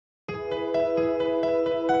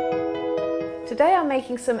Today I'm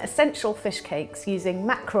making some essential fish cakes using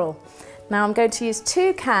mackerel. Now I'm going to use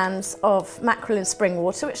 2 cans of mackerel in spring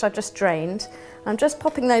water, which I've just drained. I'm just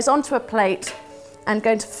popping those onto a plate and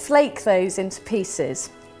going to flake those into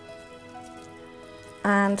pieces.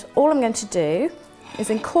 And all I'm going to do is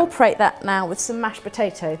incorporate that now with some mashed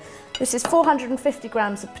potato. This is 450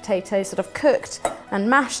 grams of potatoes that I've cooked and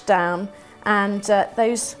mashed down, and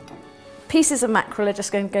those pieces of mackerel are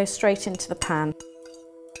just going to go straight into the pan.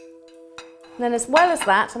 And then as well as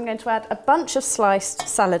that, I'm going to add a bunch of sliced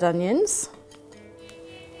salad onions,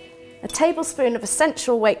 a tablespoon of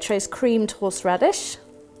essential Waitrose creamed horseradish,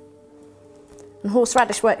 and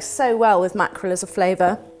horseradish works so well with mackerel as a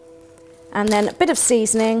flavour, and then a bit of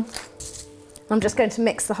seasoning. I'm just going to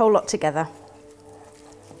mix the whole lot together.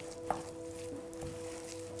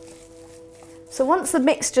 So once the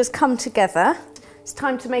mixtures come together, it's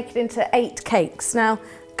time to make it into 8 cakes. Now,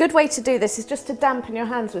 a good way to do this is just to dampen your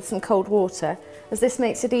hands with some cold water, as this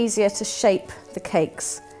makes it easier to shape the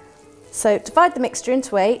cakes. So divide the mixture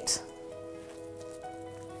into 8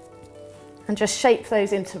 and just shape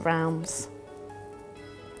those into rounds,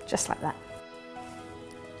 just like that.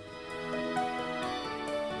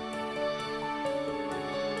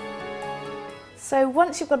 So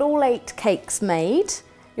once you've got all 8 cakes made,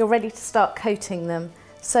 you're ready to start coating them.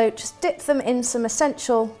 So just dip them in some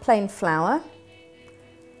essential plain flour,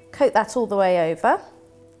 coat that all the way over,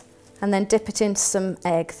 and then dip it into some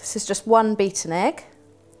egg. This is just 1 beaten egg.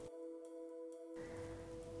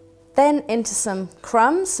 Then into some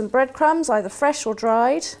crumbs, some breadcrumbs, either fresh or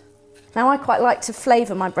dried. Now I quite like to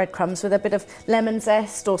flavour my breadcrumbs with a bit of lemon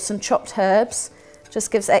zest or some chopped herbs.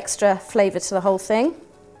 Just gives extra flavour to the whole thing.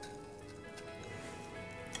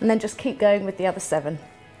 And then just keep going with the other 7.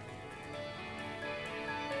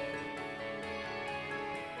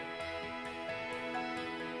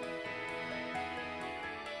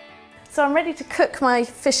 So I'm ready to cook my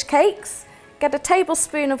fish cakes. Get a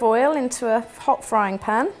tablespoon of oil into a hot frying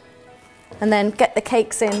pan and then get the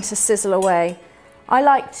cakes in to sizzle away. I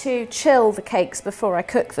like to chill the cakes before I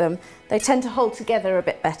cook them. They tend to hold together a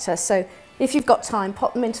bit better, so if you've got time,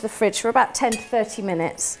 pop them into the fridge for about 10 to 30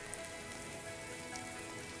 minutes.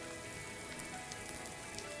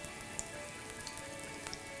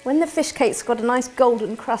 When the fish cake's got a nice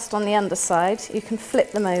golden crust on the underside, you can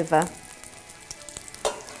flip them over.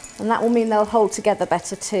 And that will mean they'll hold together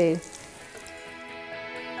better too.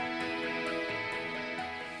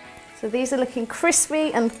 So these are looking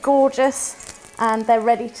crispy and gorgeous, and they're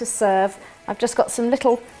ready to serve. I've just got some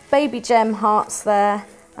little baby gem hearts there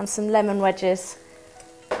and some lemon wedges,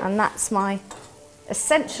 and that's my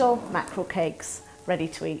essential mackerel cakes ready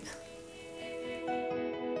to eat.